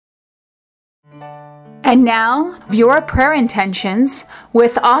And now, viewer prayer intentions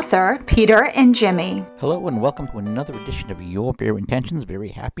with author Peter and Jimmy. Hello and welcome to another edition of Your Prayer Intentions.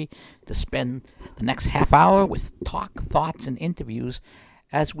 Very happy to spend the next half hour with talk, thoughts, and interviews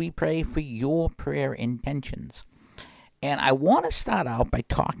as we pray for your prayer intentions. And I want to start out by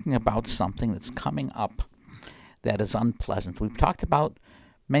talking about something that's coming up that is unpleasant. We've talked about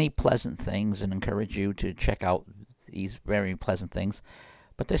many pleasant things and encourage you to check out these very pleasant things.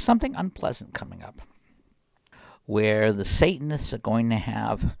 But there's something unpleasant coming up, where the Satanists are going to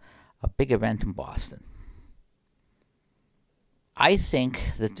have a big event in Boston. I think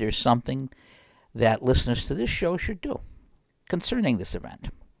that there's something that listeners to this show should do concerning this event.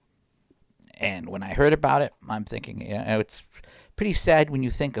 And when I heard about it, I'm thinking, it's pretty sad when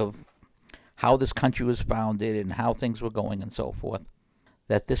you think of how this country was founded and how things were going and so forth,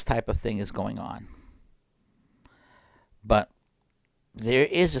 that this type of thing is going on. But there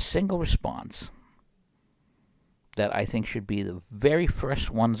is a single response that I think should be the very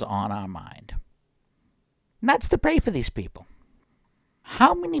first ones on our mind. And that's to pray for these people.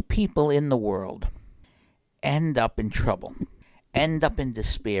 How many people in the world end up in trouble, end up in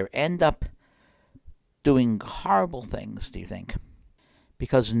despair, end up doing horrible things, do you think,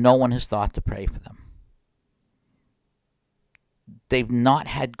 because no one has thought to pray for them? They've not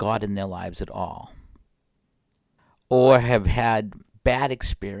had God in their lives at all, or have had bad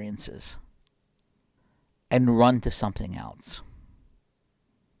experiences and run to something else.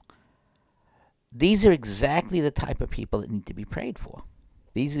 These are exactly the type of people that need to be prayed for.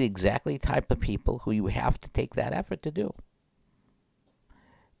 These are exactly the type of people who you have to take that effort to do.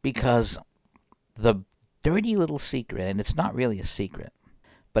 Because the dirty little secret, and it's not really a secret,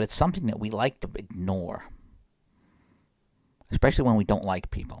 but it's something that we like to ignore, especially when we don't like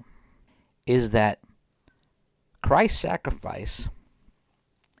people, is that Christ's sacrifice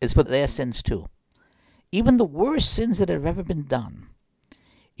is for their sins too. Even the worst sins that have ever been done,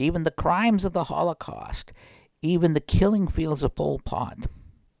 even the crimes of the Holocaust, even the killing fields of Pol Pot,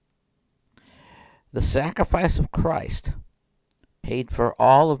 the sacrifice of Christ paid for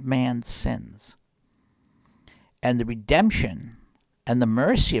all of man's sins. And the redemption and the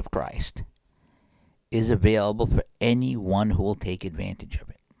mercy of Christ is available for anyone who will take advantage of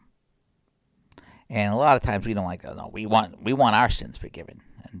it. And a lot of times we don't like that. No, we want our sins forgiven.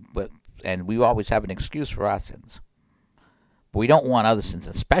 And we always have an excuse for our sins. But we don't want other sins,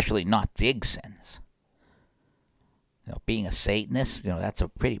 especially not big sins. Being a Satanist, that's a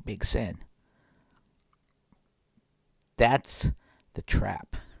pretty big sin. That's the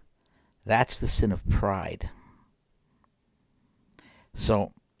trap. That's the sin of pride.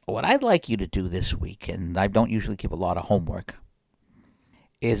 So what I'd like you to do this week, and I don't usually give a lot of homework,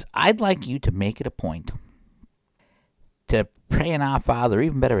 is I'd like you to make it a point to pray an Our Father, or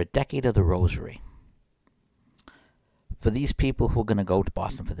even better, a decade of the Rosary, for these people who are going to go to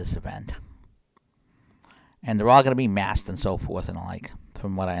Boston for this event. And they're all going to be masked and so forth and like,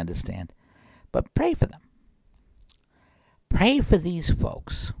 from what I understand. But pray for them. Pray for these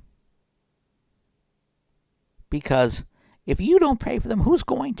folks. Because if you don't pray for them, who's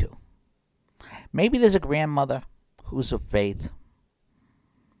going to? Maybe there's a grandmother who's of faith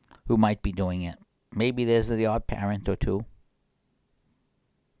who might be doing it. Maybe there's the odd parent or two.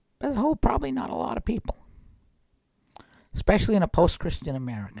 But probably not a lot of people, especially in a post-Christian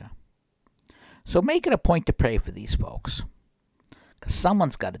America. So make it a point to pray for these folks, because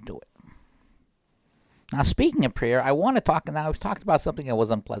someone's got to do it. Now, speaking of prayer, I want to talk, now I've talked about something that was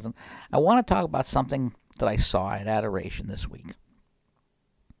unpleasant. I want to talk about something that I saw at Adoration this week.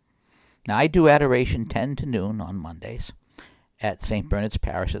 Now, I do Adoration 10 to noon on Mondays at St. Bernard's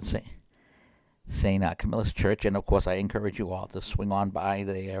Parish at St. Camilla's Church, and of course I encourage you all to swing on by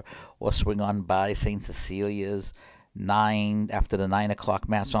there, or swing on by St. Cecilia's after the 9 o'clock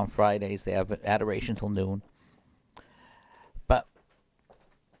Mass on Fridays. They have Adoration till noon. But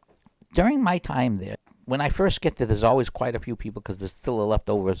during my time there, when I first get there, there's always quite a few people, because there's still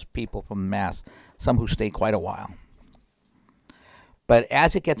leftovers people from Mass, some who stay quite a while. But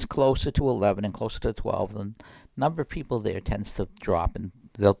as it gets closer to 11 and closer to 12, the number of people there tends to drop, and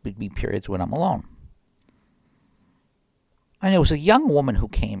there'll be periods when I'm alone. And there was a young woman who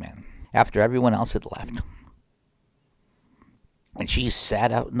came in after everyone else had left. And she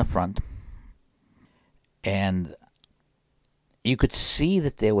sat out in the front. And you could see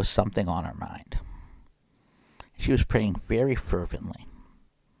that there was something on her mind. She was praying very fervently.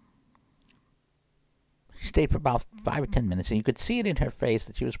 She stayed for about 5 or 10 minutes, and you could see it in her face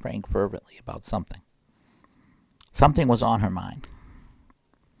that she was praying fervently about something. Something was on her mind.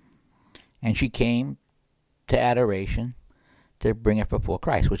 And she came to adoration to bring it before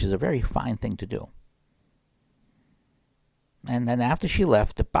Christ, which is a very fine thing to do. And then after she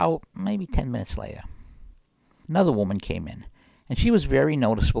left, about maybe 10 minutes later, another woman came in. And she was very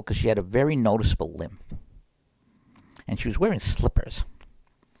noticeable because she had a very noticeable limp. And she was wearing slippers,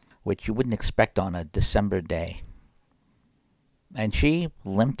 which you wouldn't expect on a December day. And she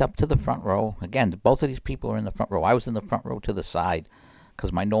limped up to the front row. Again, both of these people were in the front row. I was in the front row to the side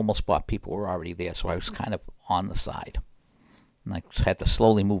because my normal spot people were already there, so I was kind of on the side. And I had to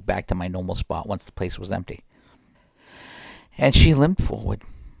slowly move back to my normal spot once the place was empty. And she limped forward,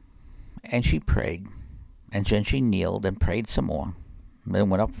 and she prayed, and then she kneeled and prayed some more, and then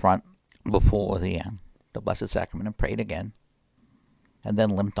went up front before the Blessed Sacrament and prayed again, and then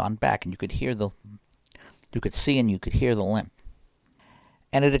limped on back, and you could see and you could hear the limp.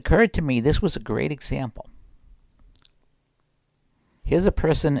 And it occurred to me this was a great example. Here's a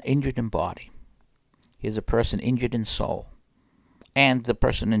person injured in body. Here's a person injured in soul. And the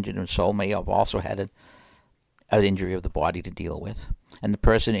person injured in soul may have also had an injury of the body to deal with. And the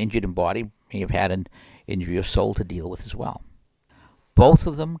person injured in body may have had an injury of soul to deal with as well. Both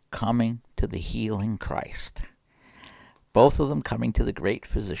of them coming to the healing Christ. Both of them coming to the great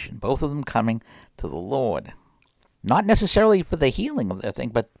physician. Both of them coming to the Lord. Not necessarily for the healing of their thing,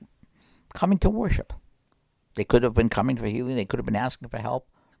 but coming to worship. They could have been coming for healing. They could have been asking for help.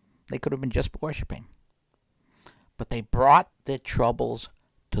 They could have been just worshiping. But they brought their troubles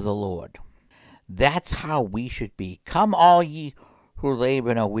to the Lord. That's how we should be. Come all ye who labor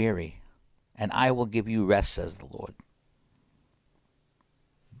and are weary, and I will give you rest, says the Lord.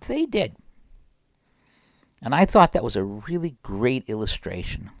 They did. And I thought that was a really great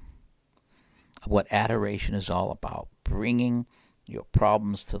illustration of what adoration is all about. Bringing your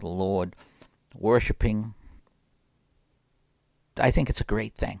problems to the Lord, worshiping. I think it's a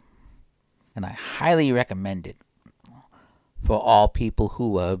great thing. And I highly recommend it for all people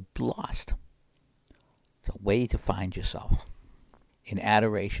who are lost. It's a way to find yourself in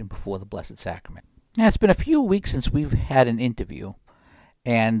adoration before the Blessed Sacrament. Now, it's been a few weeks since we've had an interview,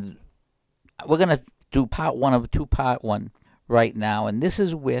 and we're going to do part one of a two-part one right now, and this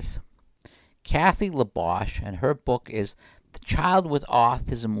is with Kathy LaBosch, and her book is The Child with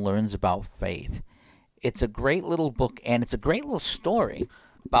Autism Learns About Faith. It's a great little book, and it's a great little story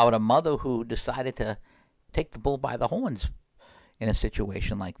about a mother who decided to take the bull by the horns in a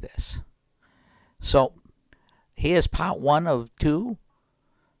situation like this. So, here's part one of two,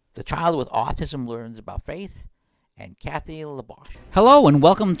 The Child with Autism Learns About Faith, and Kathy LaBosch. Hello, and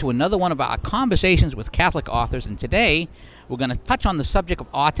welcome to another one of our conversations with Catholic authors, and today we're going to touch on the subject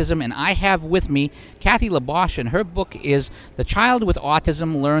of autism, and I have with me Kathy LaBosch, and her book is The Child with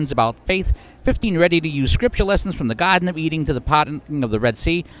Autism Learns About Faith, 15 ready-to-use scripture lessons from the Garden of Eden to the parting of the Red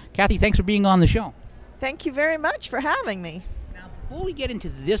Sea. Kathy, thanks for being on the show. Thank you very much for having me. Now, before we get into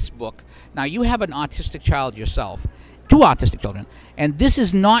this book, now you have an autistic child yourself, two autistic children, and this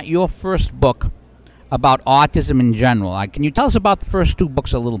is not your first book about autism in general. Can you tell us about the first two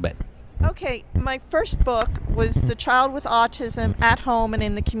books a little bit? Okay, my first book was The Child with Autism at Home and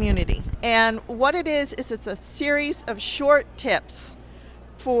in the Community. And what it is it's a series of short tips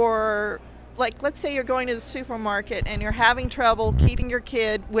for, like, let's say you're going to the supermarket and you're having trouble keeping your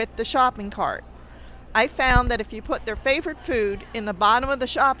kid with the shopping cart. I found that if you put their favorite food in the bottom of the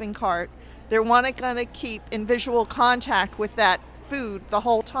shopping cart, they're not going to keep in visual contact with that food the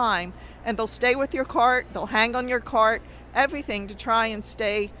whole time, and they'll stay with your cart, they'll hang on your cart, everything to try and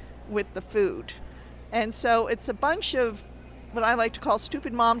stay with the food. And so it's a bunch of what I like to call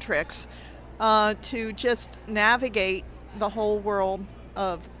stupid mom tricks to just navigate the whole world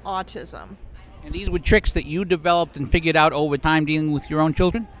of autism. And these were tricks that you developed and figured out over time dealing with your own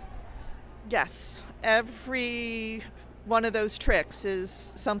children? Yes, every one of those tricks is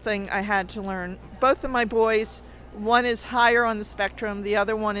something I had to learn. Both of my boys, one is higher on the spectrum, the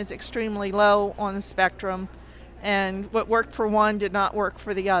other one is extremely low on the spectrum, and what worked for one did not work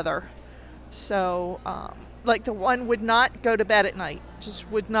for the other. So, like the one would not go to bed at night,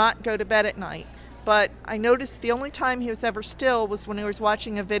 just would not go to bed at night. But I noticed the only time he was ever still was when he was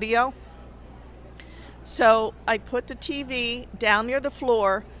watching a video. So I put the TV down near the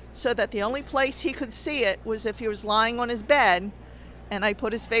floor so that the only place he could see it was if he was lying on his bed, and I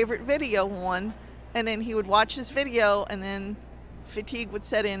put his favorite video on. And then he would watch his video, and then fatigue would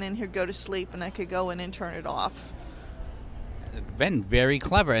set in, and he'd go to sleep, and I could go in and turn it off. Been very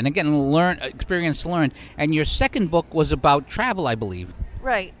clever. And again, experience learned. And your second book was about travel, I believe.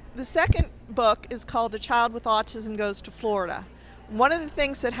 Right. The second book is called The Child with Autism Goes to Florida. One of the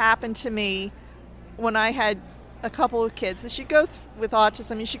things that happened to me when I had a couple of kids is with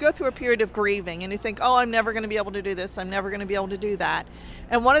autism, you should go through a period of grieving, and you think, oh, I'm never going to be able to do this, I'm never going to be able to do that.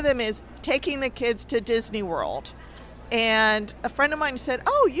 And one of them is taking the kids to Disney World. And a friend of mine said,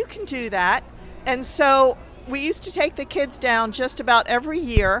 "Oh, you can do that." And so we used to take the kids down just about every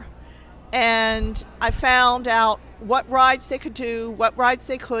year, and I found out what rides they could do, what rides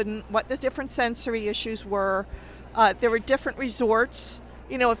they couldn't, what the different sensory issues were. There were different resorts.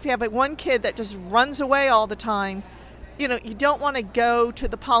 You know, if you have one kid that just runs away all the time, you know, you don't want to go to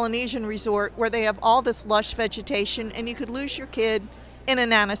the Polynesian resort where they have all this lush vegetation and you could lose your kid in a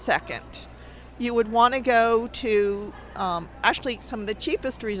nanosecond. You would want to go to actually some of the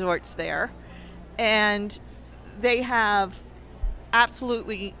cheapest resorts there, and they have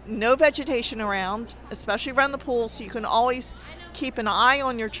absolutely no vegetation around, especially around the pool, so you can always keep an eye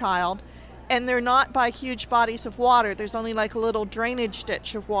on your child. And they're not by huge bodies of water. There's only like a little drainage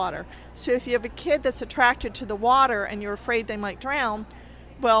ditch of water. So if you have a kid that's attracted to the water and you're afraid they might drown,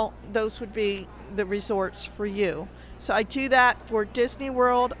 well, those would be the resorts for you. So I do that for Disney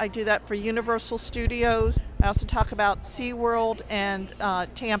World. I do that for Universal Studios. I also talk about SeaWorld and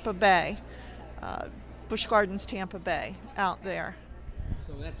Tampa Bay, Busch Gardens Tampa Bay out there.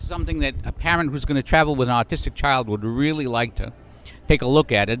 So that's something that a parent who's going to travel with an autistic child would really like to take a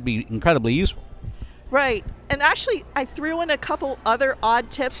look at. It'd be incredibly useful. Right. And actually, I threw in a couple other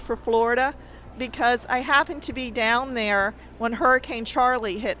odd tips for Florida because I happened to be down there when Hurricane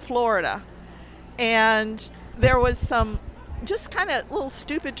Charlie hit Florida. And there was some just kind of little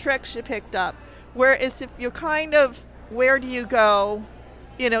stupid tricks you picked up. Whereas if you're kind of, where do you go?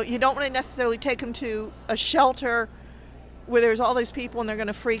 You know, you don't want to necessarily take them to a shelter where there's all those people and they're going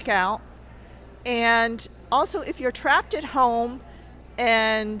to freak out. And also, if you're trapped at home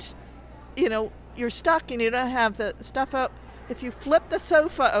and, you know, you're stuck and you don't have the stuff up, if you flip the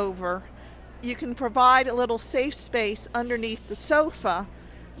sofa over, you can provide a little safe space underneath the sofa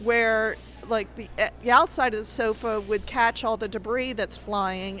where, like, the outside of the sofa would catch all the debris that's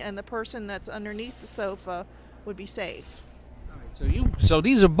flying and the person that's underneath the sofa would be safe. So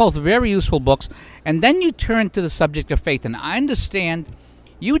these are both very useful books. And then you turn to the subject of faith. And I understand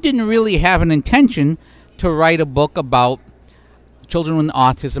you didn't really have an intention to write a book about children with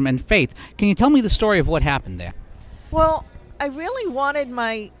autism and faith. Can you tell me the story of what happened there? Well, I really wanted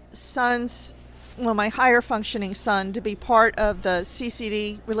my higher functioning son to be part of the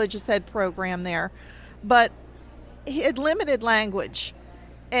CCD religious ed program there, but he had limited language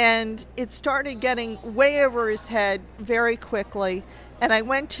and it started getting way over his head very quickly. And I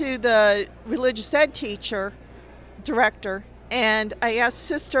went to the religious ed director, and I asked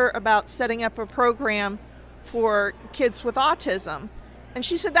Sister about setting up a program for kids with autism. And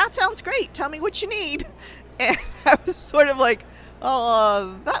she said, "That sounds great. Tell me what you need." And I was sort of like,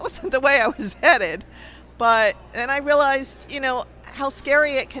 oh, that wasn't the way I was headed. But then I realized, you know, how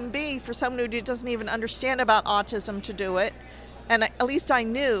scary it can be for someone who doesn't even understand about autism to do it. And at least I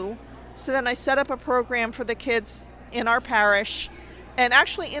knew. So then I set up a program for the kids in our parish. And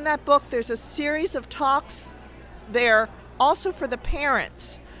actually in that book, there's a series of talks there also for the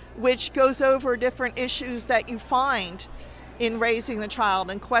parents, which goes over different issues that you find in raising the child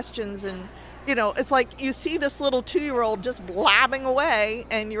and questions. And, you know, it's like you see this little 2-year-old just blabbing away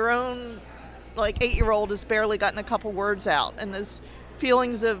and your own, like, 8-year-old has barely gotten a couple words out. And there's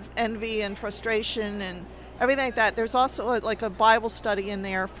feelings of envy and frustration and everything like that. There's also a Bible study in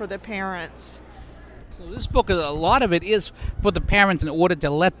there for the parents. So this book, a lot of it is for the parents in order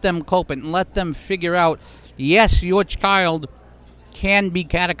to let them cope and let them figure out, yes, your child can be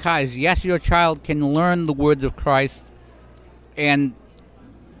catechized. Yes, your child can learn the words of Christ and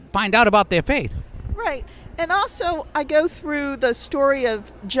find out about their faith. Right. And also, I go through the story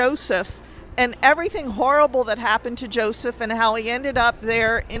of Joseph and everything horrible that happened to Joseph and how he ended up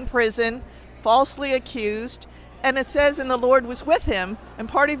there in prison, falsely accused. And it says, and the Lord was with him. And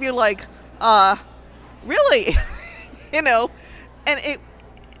part of you like, really? You know? And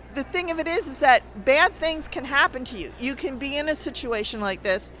the thing of it is that bad things can happen to you. You can be in a situation like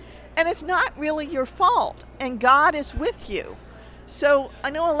this, and it's not really your fault, and God is with you. So I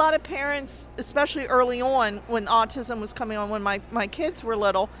know a lot of parents, especially early on when autism was coming on, when my kids were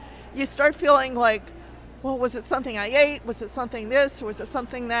little, you start feeling like, well, was it something I ate? Was it something this? Or was it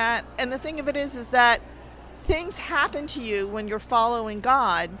something that? And the thing of it is that things happen to you when you're following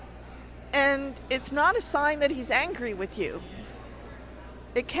God, and it's not a sign that he's angry with you.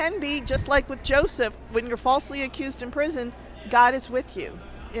 It can be just like with Joseph, when you're falsely accused in prison, God is with you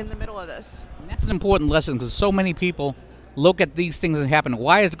in the middle of this. And that's an important lesson because so many people look at these things that happen.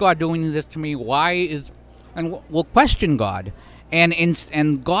 Why is God doing this to me? And we'll question God.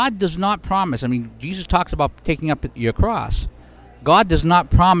 And God does not promise. I mean, Jesus talks about taking up your cross. God does not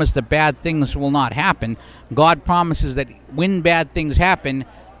promise that bad things will not happen. God promises that when bad things happen,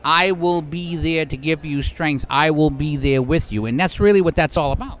 I will be there to give you strength. I will be there with you. And that's really what that's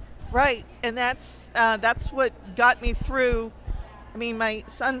all about. Right, and that's what got me through. I mean, my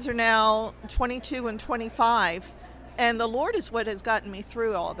sons are now 22 and 25, and the Lord is what has gotten me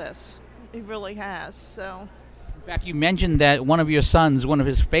through all this. He really has. So, in fact, you mentioned that one of your sons, one of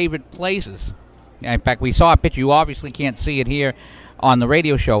his favorite places, in fact, we saw a picture, you obviously can't see it here on the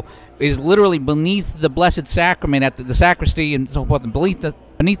radio show, is literally beneath the Blessed Sacrament at the sacristy and so forth, beneath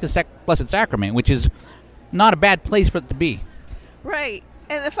the Blessed Sacrament, which is not a bad place for it to be. Right.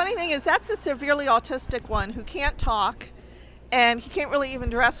 And the funny thing is, that's a severely autistic one who can't talk, and he can't really even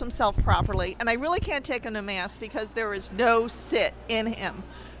dress himself properly. And I really can't take him to Mass because there is no sit in him.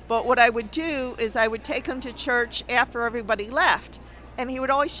 But what I would do is I would take him to church after everybody left, and he would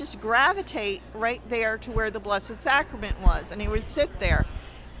always just gravitate right there to where the Blessed Sacrament was, and he would sit there.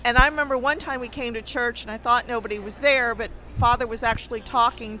 And I remember one time we came to church, and I thought nobody was there, but Father was actually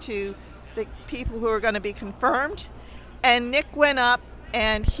talking to the people who were going to be confirmed. And Nick went up,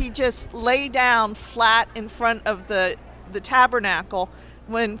 and he just lay down flat in front of the tabernacle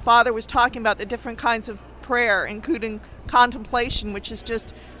when Father was talking about the different kinds of prayer, including contemplation, which is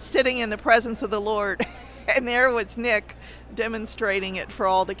just sitting in the presence of the Lord. And there was Nick demonstrating it for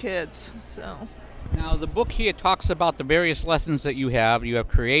all the kids. So now the book here talks about the various lessons that you have. You have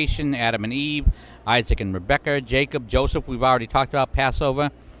creation, Adam and Eve, Isaac and Rebekah, Jacob, Joseph. We've already talked about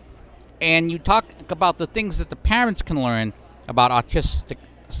Passover. And you talk about the things that the parents can learn about autistic,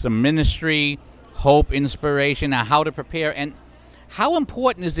 some ministry, hope, inspiration, and how to prepare. And how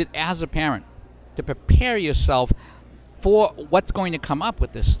important is it as a parent to prepare yourself for what's going to come up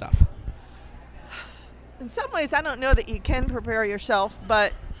with this stuff? In some ways, I don't know that you can prepare yourself,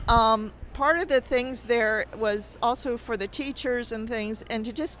 but part of the things there was also for the teachers and things, and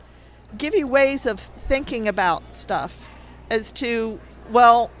to just give you ways of thinking about stuff as to,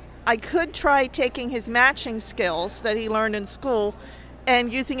 well, I could try taking his matching skills that he learned in school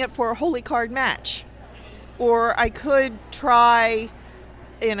and using it for a holy card match. Or I could try,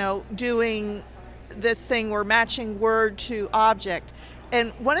 doing this thing where matching word to object.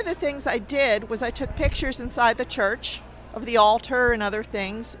 And one of the things I did was I took pictures inside the church of the altar and other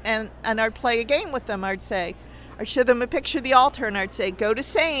things, and I'd play a game with them. I'd show them a picture of the altar, and I'd say, go to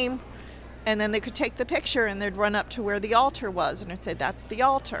same, and then they could take the picture, and they'd run up to where the altar was, and I'd say, that's the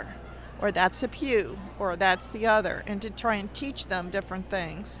altar, or that's a pew, or that's the other, and to try and teach them different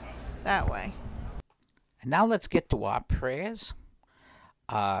things that way. And now let's get to our prayers.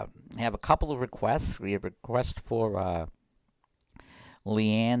 I have a couple of requests. We have a request for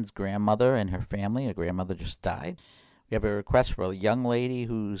Leanne's grandmother and her family. Her grandmother just died. We have a request for a young lady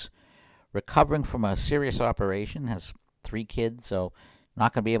who's recovering from a serious operation, has 3 kids, so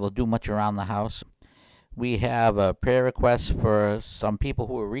not going to be able to do much around the house. We have a prayer request for some people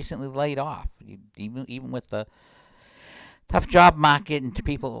who were recently laid off, even with the tough job market and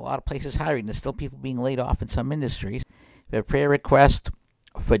people, a lot of places hiring, there's still people being laid off in some industries. We have a prayer request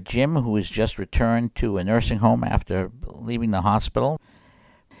for Jim, who has just returned to a nursing home after leaving the hospital.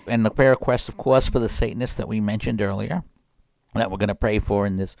 And the prayer request, of course, for the Satanists that we mentioned earlier, that we're going to pray for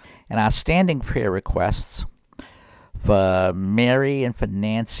in this. And our standing prayer requests for Mary and for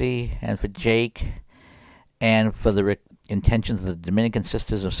Nancy and for Jake and for the intentions of the Dominican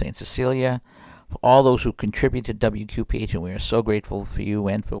Sisters of St. Cecilia, for all those who contribute to WQPH, and we are so grateful for you,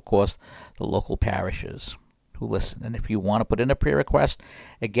 and for, of course, the local parishes who listen. And if you want to put in a prayer request,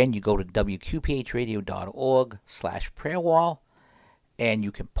 again, you go to wqphradio.org/prayerwall, and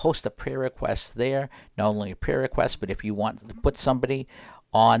you can post a prayer request there. Not only a prayer request, but if you want to put somebody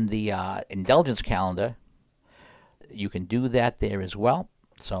on the indulgence calendar, you can do that there as well.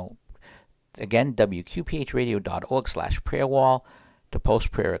 So, again, wqphradio.org/prayerwall to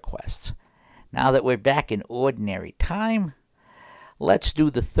post prayer requests. Now that we're back in ordinary time, let's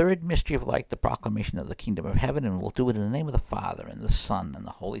do the third mystery of light, the proclamation of the kingdom of heaven, and we'll do it in the name of the Father, and the Son, and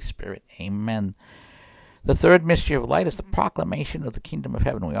the Holy Spirit. Amen. The third mystery of light is the proclamation of the kingdom of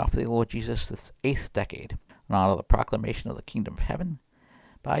heaven. We offer the Lord Jesus this 8th decade in honor of the proclamation of the kingdom of heaven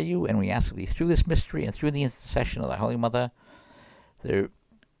by you, and we ask of thee through this mystery and through the intercession of the Holy Mother, the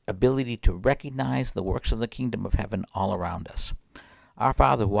ability to recognize the works of the kingdom of heaven all around us. Our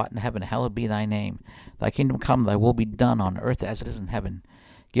Father, who art in heaven, hallowed be thy name. Thy kingdom come, thy will be done on earth as it is in heaven.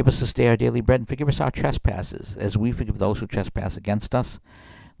 Give us this day our daily bread, and forgive us our trespasses, as we forgive those who trespass against us.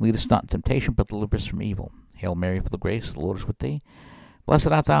 Lead us not in temptation, but deliver us from evil. Hail Mary, full of grace, the Lord is with thee. Blessed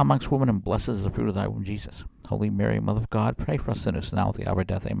art thou amongst women, and blessed is the fruit of thy womb, Jesus. Holy Mary, Mother of God, pray for us sinners, now at the hour of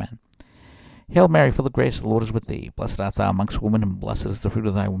death. Amen. Hail Mary, full of grace, the Lord is with thee. Blessed art thou amongst women, and blessed is the fruit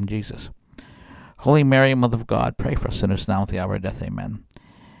of thy womb, Jesus. Holy Mary, Mother of God, pray for us sinners, now at the hour of death. Amen.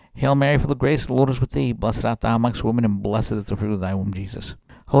 Hail Mary, full of grace, the Lord is with thee. Blessed art thou amongst women, and blessed is the fruit of thy womb, Jesus.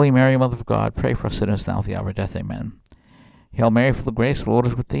 Holy Mary, Mother of God, pray for us sinners now at the hour of death. Amen. Hail Mary, full of grace, the Lord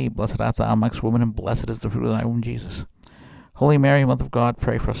is with thee. Blessed art thou amongst women, and blessed is the fruit of thy womb, Jesus. Holy Mary, Mother of God,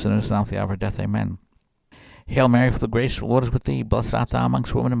 pray for us sinners now at the hour of death. Amen. Hail Mary, full of grace, the Lord is with thee. Blessed art thou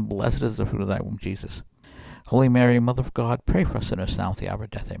amongst women, and blessed is the fruit of thy womb, Jesus. Holy Mary, Mother of God, pray for us sinners now at the hour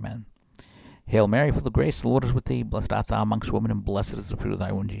of death. Amen. Hail Mary, full of grace, the Lord is with thee. Blessed art thou amongst women, and blessed is the fruit of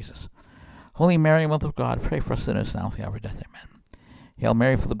thy womb, Jesus. Holy Mary, Mother of God, pray for us sinners now at the hour of death. Amen. Hail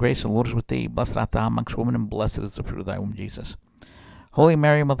Mary, full of grace, the Lord is with thee. Blessed art thou amongst women, and blessed is the fruit of thy womb, Jesus. Holy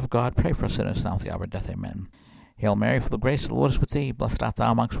Mary, Mother of God, pray for us sinners now at the hour of death. Amen. Hail Mary, full of grace, the Lord is with thee. Blessed art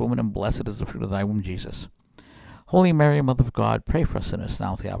thou amongst women, and blessed is the fruit of thy womb, Jesus. Holy Mary, Mother of God, pray for us sinners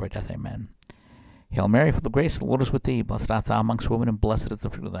now at the hour of death. Amen. Hail Mary, full of grace, the Lord is with thee. Blessed art thou amongst women, and blessed is the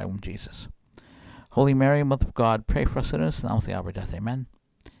fruit of thy womb, Jesus. Holy Mary, Mother of God, pray for us sinners now at the hour of death. Amen.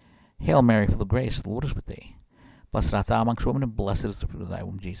 Hail Mary, full of grace, the Lord is with thee. Blessed art thou amongst women, and blessed is the fruit of thy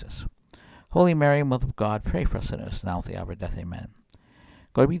womb, Jesus. Holy Mary, Mother of God, pray for us sinners now at the hour of death. Amen.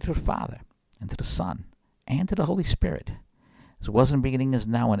 Glory be to the Father, and to the Son, and to the Holy Spirit, as it was in the beginning, is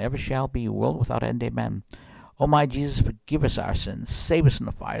now, and ever shall be, world without end. Amen. O my Jesus, forgive us our sins, save us from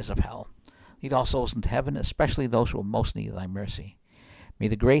the fires of hell. Lead all souls into heaven, especially those who are most in need of thy mercy. May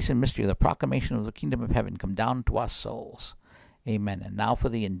the grace and mystery of the proclamation of the kingdom of heaven come down to our souls. Amen. And now for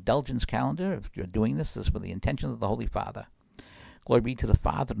the indulgence calendar. If you're doing this, this is for the intentions of the Holy Father. Glory be to the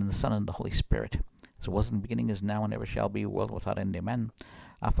Father, and the Son, and the Holy Spirit, as it was in the beginning, is now, and ever shall be, world without end. Amen.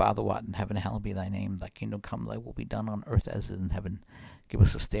 Our Father, who art in heaven, hallowed be thy name. Thy kingdom come, thy will be done on earth as it is in heaven. Give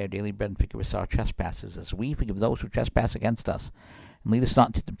us this day our daily bread, and forgive us our trespasses, as we forgive those who trespass against us. And lead us not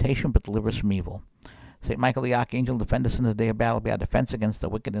into temptation, but deliver us from evil. St. Michael the Archangel, defend us in the day of battle. Be our defense against the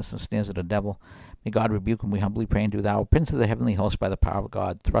wickedness and snares of the devil. May God rebuke him, we humbly pray, and do thou, Prince of the heavenly host, by the power of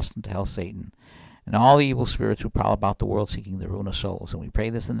God, thrust into hell Satan, and all the evil spirits who prowl about the world seeking the ruin of souls. And we pray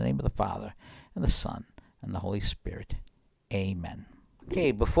this in the name of the Father, and the Son, and the Holy Spirit. Amen.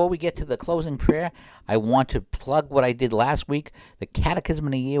 Okay, before we get to the closing prayer, I want to plug what I did last week, the Catechism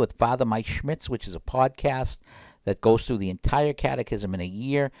in a Year with Father Mike Schmitz, which is a podcast that goes through the entire catechism in a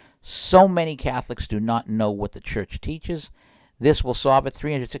year. So many Catholics do not know what the Church teaches. This will solve it.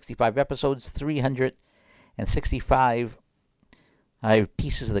 365 episodes, 365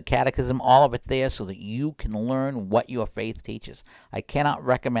 pieces of the catechism, all of it there so that you can learn what your faith teaches. I cannot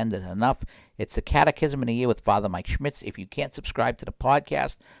recommend it enough. It's the Catechism in a Year with Father Mike Schmitz. If you can't subscribe to the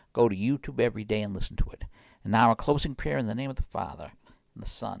podcast, go to YouTube every day and listen to it. And now our closing prayer in the name of the Father, and the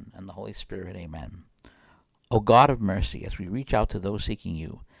Son, and the Holy Spirit. Amen. O God of mercy, as we reach out to those seeking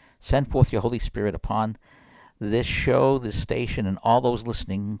you, send forth your Holy Spirit upon this show, this station, and all those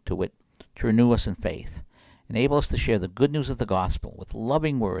listening to it to renew us in faith. Enable us to share the good news of the gospel with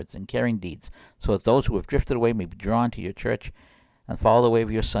loving words and caring deeds, so that those who have drifted away may be drawn to your church and follow the way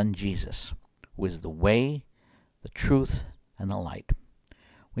of your Son, Jesus, who is the way, the truth, and the light.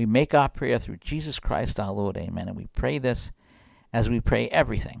 We make our prayer through Jesus Christ our Lord. Amen. And we pray this as we pray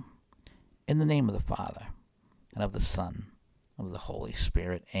everything in the name of the Father, and of the Son, and of the Holy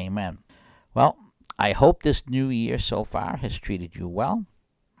Spirit. Amen. Well, I hope this new year so far has treated you well.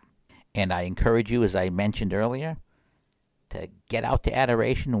 And I encourage you, as I mentioned earlier, to get out to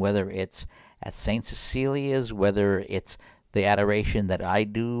adoration, whether it's at St. Cecilia's, whether it's the adoration that I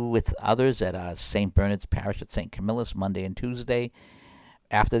do with others at St. Bernard's Parish at St. Camillus, Monday and Tuesday,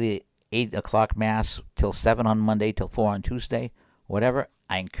 after the 8 o'clock Mass, till 7 on Monday, till 4 on Tuesday, whatever.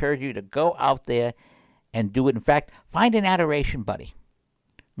 I encourage you to go out there and do it. In fact, find an adoration buddy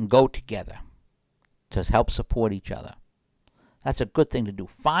and go together to help support each other. That's a good thing to do.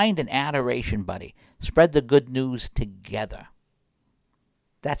 Find an adoration buddy. Spread the good news together.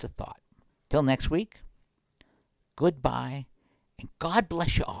 That's a thought. Till next week, goodbye, and God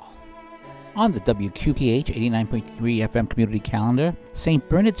bless you all. On the WQPH 89.3 FM community calendar, St.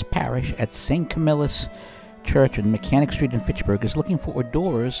 Bernard's Parish at St. Camillus Church on Mechanic Street in Fitchburg is looking for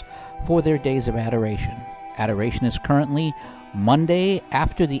adorers for their days of adoration. Adoration is currently Monday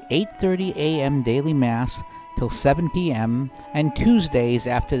after the 8:30 a.m. daily Mass till 7 p.m. and Tuesdays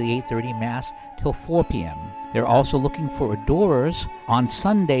after the 8:30 Mass till 4 p.m. They're also looking for adorers on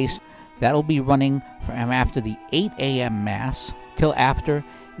Sundays. That'll be running from after the 8 a.m. Mass till after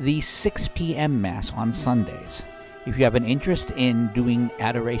the 6 p.m. Mass on Sundays. If you have an interest in doing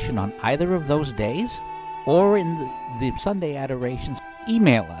adoration on either of those days or in the Sunday adorations,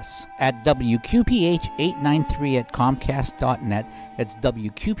 email us at wqph893@comcast.net. That's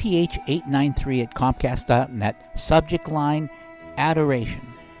wqph893@comcast.net. Subject line, adoration.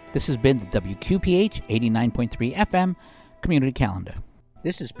 This has been the WQPH 89.3 FM Community Calendar.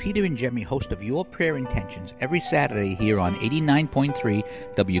 This is Peter and Jemmy, host of Your Prayer Intentions, every Saturday here on 89.3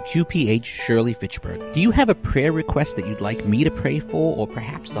 WQPH Shirley Fitchburg. Do you have a prayer request that you'd like me to pray for, or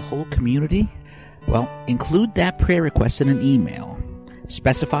perhaps the whole community? Well, include that prayer request in an email.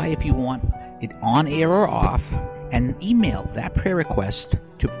 Specify if you want it on air or off, and email that prayer request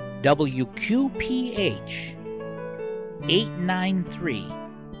to WQPH893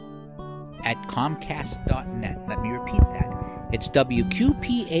 at Comcast.net. Let me repeat that. It's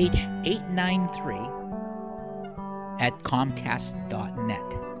WQPH893 at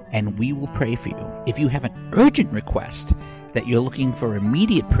Comcast.net, and we will pray for you. If you have an urgent request that you're looking for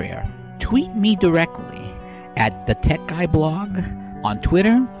immediate prayer, tweet me directly at the Tech Guy Blog on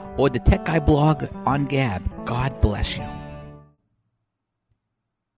Twitter or the Tech Guy Blog on Gab. God bless you.